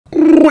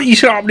What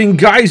is happening,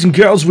 guys and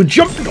girls? We're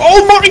jumping.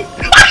 Oh my!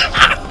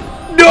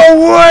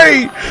 No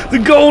way! The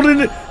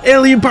golden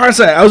alien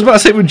parasite. I was about to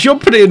say we're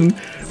jumping in.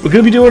 We're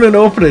going to be doing an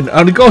opening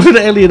on the golden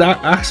alien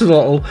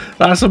axolotl.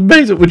 That's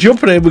amazing. We're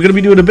jumping in. We're going to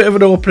be doing a bit of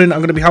an opening. I'm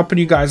going to be helping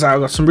you guys out.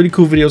 I've got some really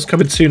cool videos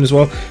coming soon as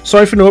well.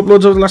 Sorry for no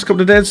uploads over the last couple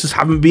of days. Just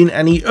haven't been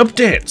any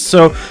updates.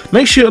 So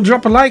make sure to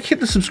drop a like, hit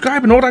the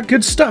subscribe, and all that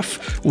good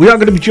stuff. We are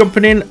going to be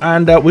jumping in,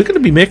 and we're going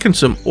to be making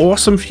some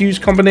awesome fuse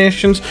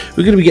combinations.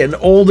 We're going to be getting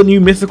all the new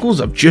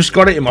mythicals. I've just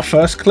got it in my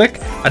first click.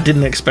 I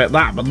didn't expect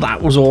that, but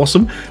that was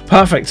awesome.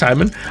 Perfect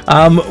timing.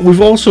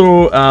 We've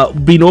also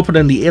been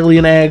opening the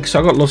alien egg, so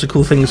I've got lots of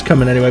cool things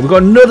coming anyway. We've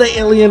got another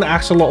alien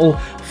axolotl.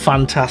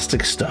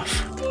 Fantastic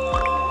stuff.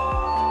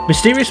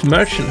 Mysterious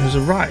merchant has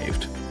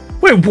arrived.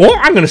 Wait, what?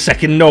 Hang on a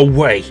second. No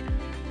way.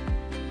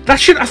 That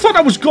shit. I thought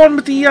that was gone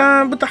with the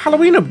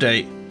Halloween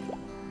update.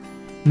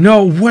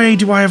 No way.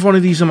 Do I have one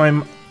of these on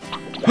my?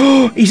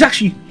 Oh, he's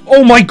actually.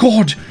 Oh my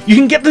god! You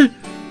can get the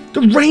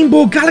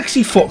Rainbow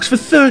Galaxy Fox for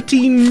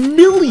 13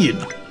 million.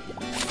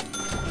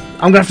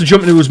 I'm gonna have to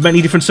jump into as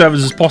many different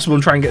servers as possible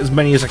and try and get as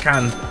many as I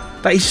can.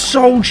 That is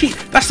so cheap.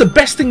 That's the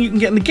best thing you can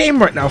get in the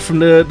game right now from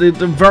the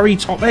very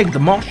top egg, the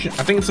Martian.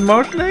 I think it's a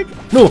Martian egg?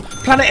 No,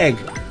 Planet Egg.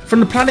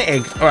 From the Planet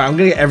Egg. Alright, I'm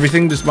going to get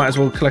everything. Just might as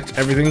well collect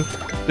everything.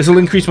 This will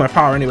increase my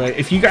power anyway.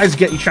 If you guys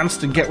get your chance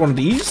to get one of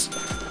these.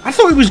 I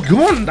thought it was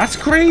gone. That's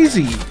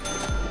crazy.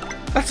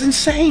 That's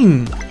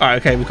insane. Alright,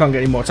 okay, we can't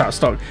get any more out of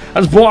stock.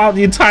 I just bought out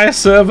the entire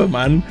server,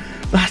 man.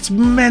 That's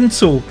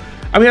mental.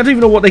 I mean, I don't even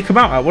know what they come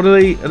out at. What are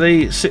they?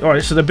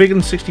 Alright, so they're bigger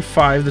than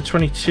 65. They're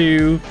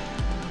 22...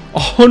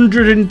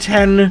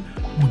 110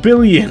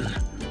 billion.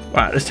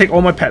 Right, let's take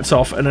all my pets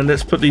off and then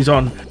let's put these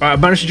on. Right,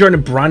 I've managed to join a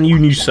brand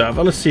new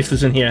server. Let's see if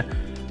there's in here.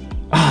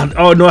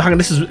 Oh no, hang on.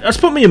 Let's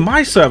put me in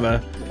my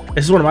server.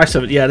 This is one of my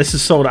servers. Yeah, this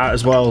is sold out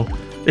as well.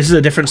 This is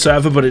a different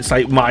server, but it's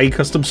like my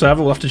custom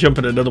server. We'll have to jump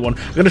in another one.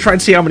 I'm gonna try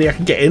and see how many I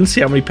can get in,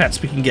 see how many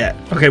pets we can get.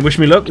 Okay, wish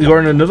me luck.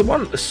 We're in another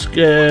one.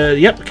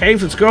 Yep,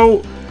 cave. Let's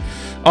go.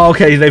 Oh,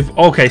 okay,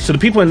 okay. So the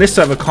people in this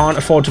server can't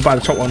afford to buy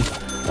the top one.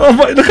 Oh,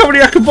 but look how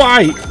many I can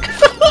buy.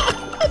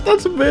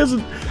 That's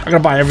amazing. I'm gonna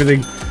buy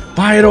everything.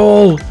 Buy it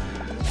all.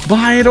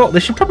 Buy it all. They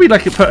should probably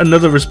like put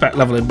another respect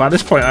level in. By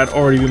this point, I'd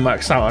already been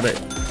maxed out at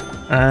it.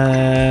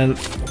 And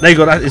there you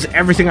go. That is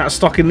everything out of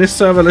stock in this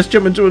server. Let's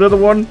jump into another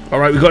one. All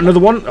right, we got another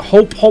one.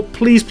 Hope,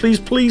 please,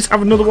 please, please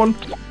have another one.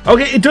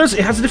 Okay, it does.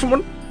 It has a different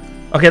one.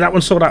 Okay, that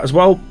one's sold out as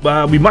well.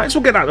 We might as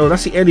well get that though.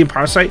 That's the alien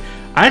parasite.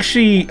 I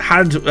actually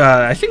had,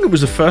 I think it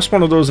was the first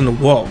one of those in the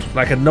world,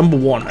 like a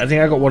 #1. I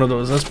think I got one of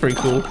those. That's pretty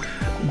cool.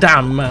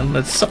 Damn, man,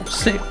 that's so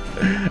sick.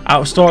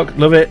 Out of stock.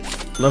 Love it.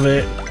 Love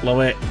it. Love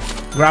it.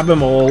 Grab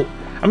them all.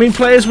 I mean,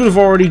 players would have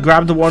already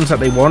grabbed the ones that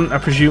they want, I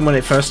presume, when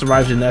it first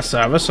arrived in their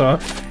server. So,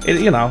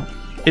 you know,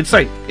 it's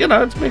like, you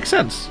know, it makes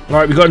sense. All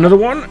right, we got another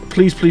one.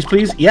 Please, please,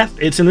 please. Yeah,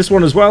 it's in this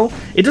one as well.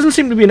 It doesn't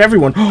seem to be in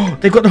everyone. Oh,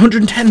 they've got the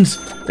 110s.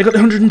 They got the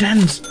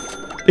 110s.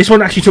 This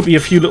one actually took me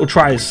a few little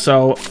tries,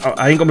 so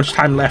I ain't got much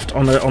time left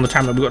on the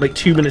timer. We've got like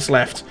 2 minutes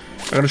left.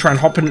 I'm going to try and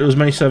hop into as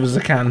many servers as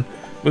I can.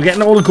 We're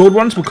getting all the gold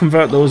ones. We'll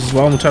convert those as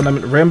well. And we'll turn them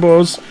into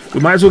rainbows. We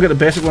might as well get the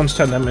basic ones,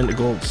 turn them into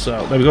gold.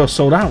 So there we go,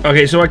 sold out.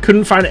 Okay, so I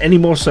couldn't find any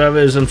more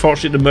servers.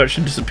 Unfortunately, the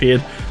merchant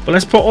disappeared. But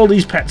let's put all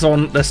these pets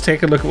on. Let's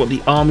take a look at what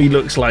the army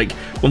looks like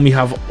when we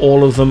have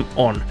all of them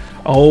on.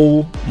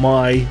 Oh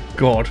my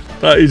god,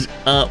 that is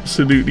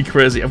absolutely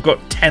crazy. I've got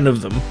 10 of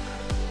them.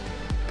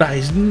 That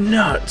is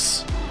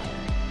nuts.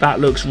 That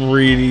looks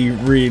really,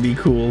 really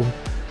cool.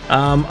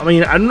 I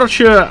mean, I'm not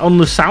sure on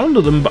the sound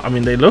of them, but I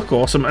mean, they look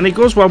awesome. And it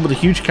goes well with the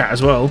huge cat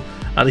as well.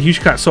 The huge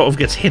cat sort of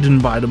gets hidden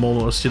by them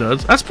almost, you know.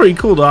 That's pretty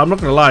cool, though. I'm not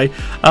going to lie.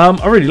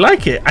 I really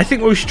like it. I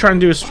think what we should try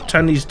and do is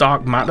turn these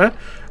dark matter.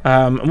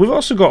 And we've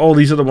also got all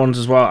these other ones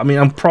as well. I mean,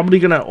 I'm probably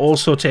going to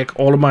also take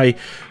all of my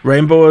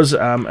rainbows,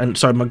 and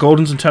sorry, my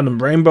goldens and turn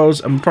them rainbows.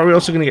 I'm probably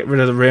also going to get rid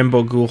of the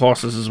rainbow ghoul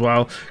horses as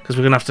well, because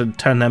we're going to have to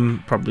turn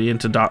them probably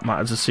into dark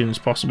matters as soon as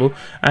possible.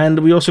 And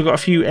we also got a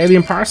few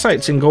alien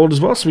parasites in gold as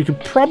well, so we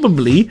could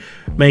probably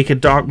make a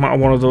dark matter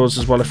one of those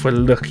as well if we're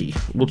lucky.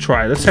 We'll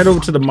try. Let's head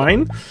over to the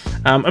mine.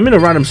 I'm in a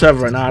random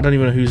server right now. I don't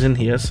even know who's in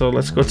here, so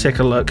let's go take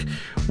a look.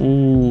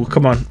 Ooh,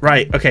 come on.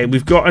 Right, okay,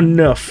 we've got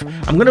enough.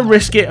 I'm going to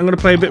risk it. I'm going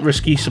to play a bit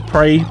risky. So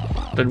pray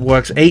that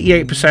works.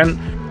 88%.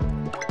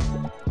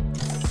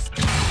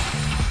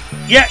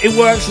 Yeah, it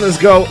works. Let's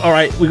go. All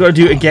right, we got to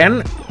do it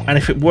again, and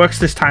if it works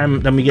this time,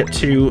 then we get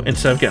 2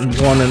 instead of getting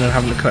 1 and then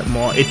having to collect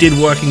more. It did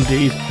work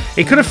indeed.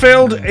 It could have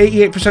failed.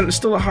 88% is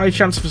still a high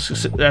chance for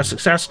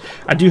success.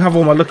 I do have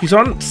all my luckies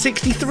on.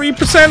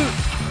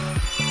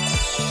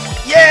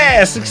 63%.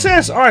 Yeah,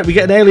 success. All right, we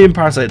get an alien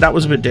parasite. That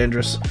was a bit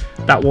dangerous.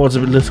 That was a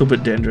little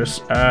bit dangerous.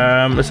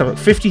 Let's have a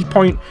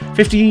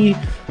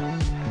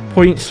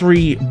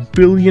 50.3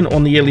 billion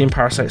on the alien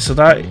parasite. So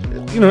that,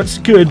 you know, it's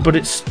good, but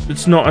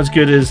it's not as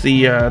good as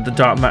the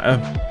dark matter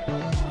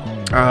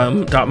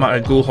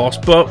ghoul horse.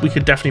 But we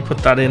could definitely put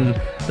that in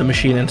the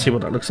machine and see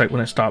what that looks like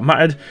when it's dark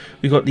matted.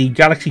 We've got the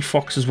Galaxy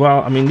Fox as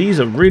well. I mean, these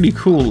are really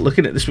cool.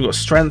 Looking at this, we've got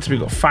strength, we've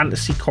got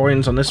fantasy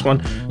coins on this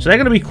one. So they're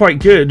going to be quite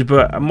good,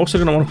 but I'm also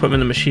going to want to put them in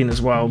the machine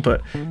as well.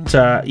 But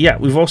yeah,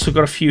 we've also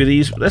got a few of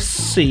these. Let's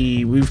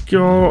see. We've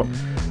got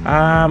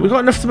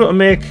enough to be able to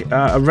make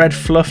a red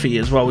fluffy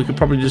as well. We could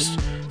probably just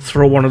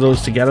throw one of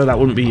those together. That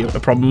wouldn't be a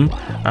problem.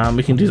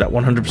 We can do that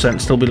 100%,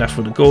 still be left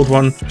with a gold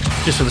one.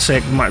 Just for the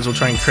sake, we might as well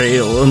try and create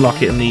it or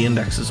unlock it in the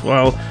index as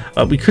well.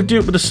 We could do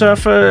it with the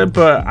surfer,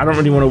 but I don't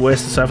really want to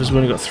waste the surfers. We've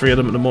only got 3 of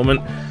them at the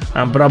moment.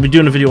 But I'll be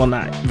doing a video on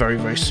that very,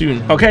 very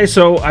soon. Okay,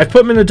 so I've put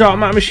them in the dark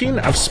matter machine.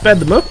 I've sped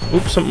them up.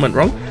 Oops, something went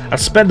wrong.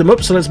 I've sped them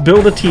up, so let's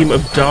build a team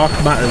of dark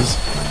matters.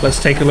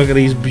 Let's take a look at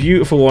these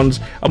beautiful ones.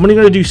 I'm only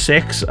going to do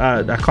 6.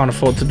 I can't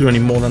afford to do any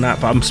more than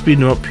that, but I'm speeding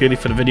them up purely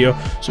for the video.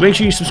 So make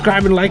sure you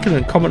subscribe and like it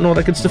and comment and all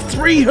that good stuff.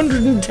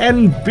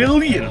 310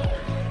 billion!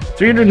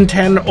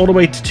 310 all the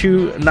way to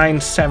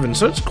 297,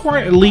 so it's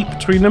quite a leap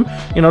between them.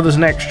 You know, there's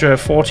an extra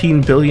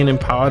 14 billion in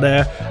power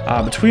there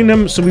between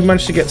them. So we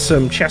managed to get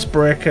some chest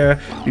breaker,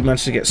 we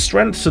managed to get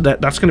strength, so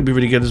that's going to be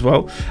really good as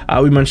well.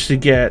 We managed to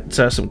get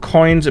some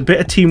coins, a bit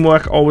of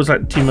teamwork. Always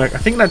like teamwork. I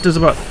think that does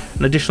about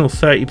an additional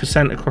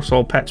 30% across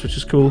all pets, which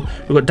is cool.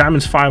 We've got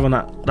diamonds 5 on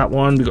that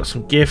one. We got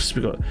some gifts.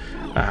 We got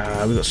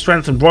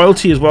strength and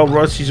royalty as well.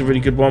 Royalty is a really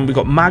good one. We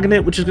got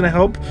magnet, which is going to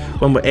help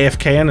when we're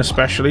AFKing,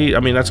 especially. I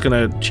mean, that's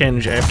going to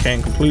change AFKing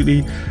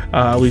completely.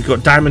 We've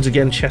got diamonds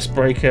again, chest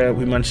breaker.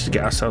 We managed to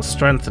get ourselves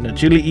strength and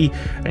agility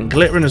and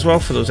glittering as well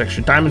for those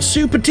extra diamonds.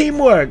 Super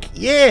teamwork,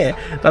 yeah,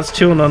 that's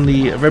chilling on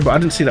the rainbow. I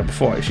didn't see that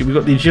before actually. We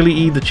got the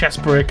agility, the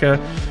chest breaker.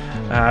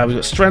 We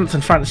got strength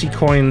and fantasy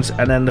coins,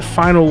 and then the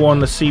final one.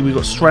 Let's see, we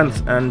got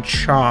strength and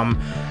charm.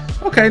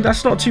 Okay,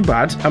 that's not too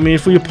bad. I mean,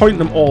 if we appoint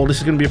them all, this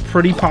is going to be a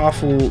pretty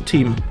powerful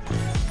team.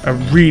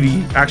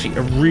 Actually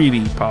a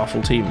really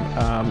powerful team.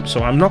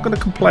 So I'm not going to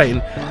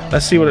complain.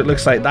 Let's see what it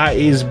looks like. That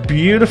is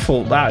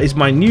beautiful. That is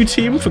my new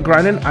team for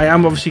grinding. I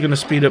am obviously going to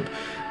speed up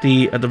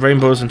the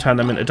rainbows and turn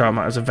them into dark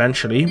matters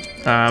eventually.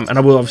 And I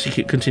will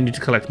obviously continue to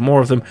collect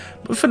more of them.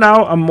 But for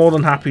now, I'm more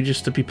than happy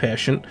just to be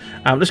patient.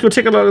 Let's go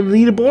take a look at the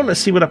leaderboard. Let's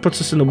see where that puts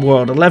us in the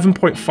world.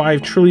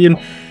 11.5 trillion.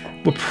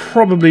 We're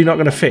probably not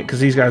going to fit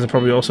because these guys are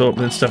probably also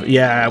opening stuff.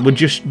 Yeah, we're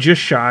just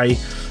shy,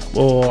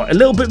 or a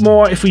little bit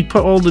more. If we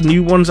put all the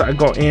new ones that I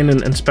got in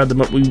and sped them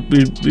up, we'd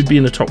be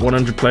in the top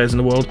 100 players in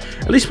the world.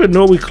 At least we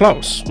know we're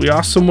close. We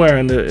are somewhere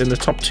in the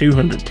top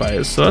 200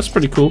 players, so that's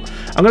pretty cool.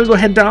 I'm going to go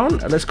head down.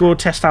 Let's go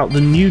test out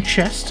the new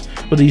chest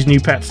with these new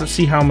pets. Let's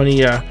see how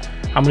many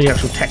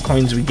actual tech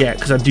coins we get,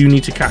 because I do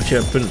need to catch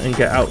up and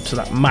get out to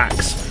that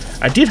max.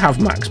 I did have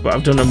max, but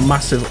I've done a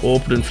massive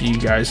opening for you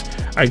guys.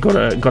 I got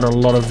a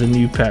lot of the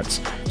new pets.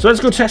 So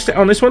let's go test it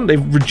on this one.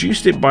 They've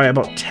reduced it by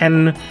about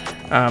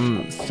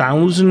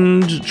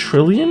 10,000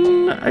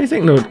 trillion, I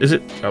think. No, is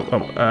it?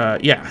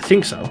 Yeah, I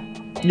think so.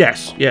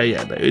 Yes,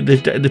 yeah.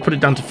 They put it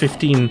down to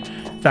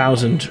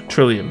 15,000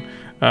 trillion.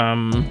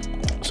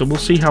 So we'll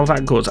see how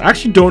that goes. I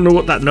actually don't know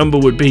what that number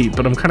would be,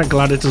 but I'm kind of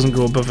glad it doesn't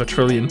go above a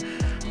trillion.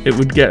 It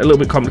would get a little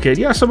bit complicated.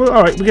 Yeah, so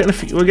all right.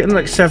 We're getting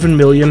like 7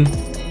 million.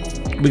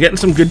 We're getting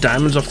some good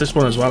diamonds off this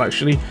one as well,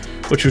 actually,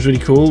 which was really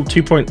cool.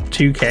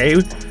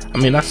 2.2k. I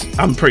mean,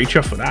 I'm pretty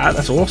chuffed with that.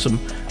 That's awesome.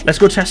 Let's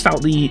go test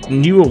out the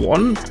newer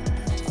one.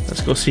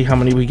 Let's go see how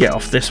many we get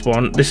off this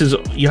one. This is,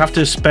 you have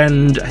to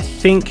spend, I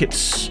think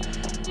it's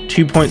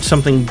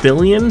 2-point-something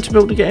billion to be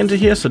able to get into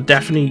here, so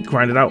definitely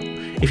grind it out.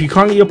 If you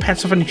can't get your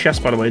pets off any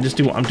chests, by the way, just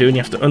do what I'm doing.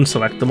 You have to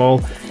unselect them all.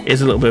 It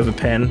is a little bit of a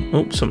pain.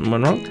 Oh, something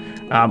went wrong.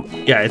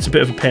 Yeah, it's a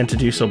bit of a pain to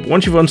do so, but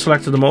once you've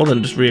unselected them all,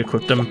 then just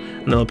re-equip them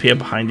and they'll appear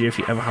behind you if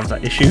you ever have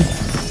that issue.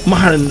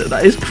 Man,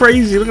 that is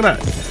crazy. Look at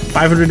that.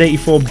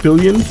 584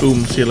 billion.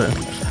 Boom, see you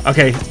later.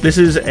 Okay, this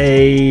is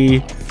a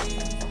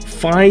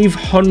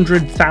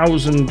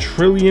 500,000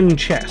 trillion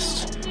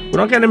chest. We're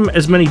not getting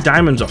as many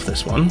diamonds off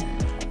this one,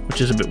 which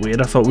is a bit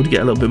weird. I thought we'd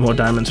get a little bit more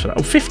diamonds for that.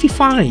 Oh,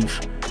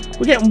 55.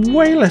 We're getting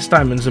way less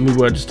diamonds than we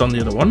were just on the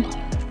other one.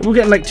 We're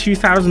getting like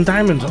 2,000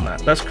 diamonds on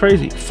that. That's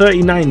crazy.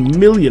 39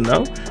 million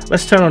though.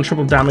 Let's turn on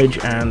triple damage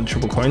and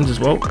triple coins as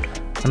well.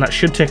 And that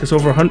should take us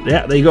over 100.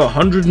 Yeah, there you go.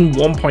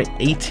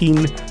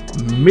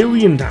 101.18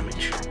 million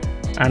damage.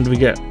 And we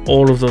get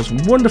all of those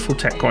wonderful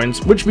tech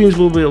coins, which means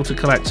we'll be able to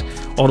collect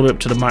all the way up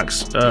to the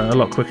max a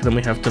lot quicker than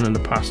we have done in the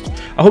past.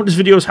 I hope this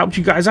video has helped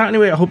you guys out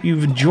anyway. I hope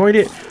you've enjoyed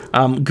it.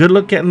 Good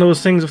luck getting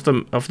those things off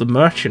the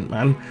merchant,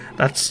 man.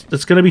 That's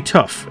going to be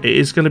tough. It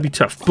is going to be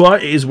tough,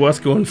 but it is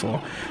worth going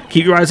for.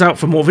 Keep your eyes out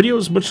for more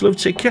videos. Much love,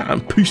 take care,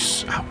 and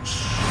peace out.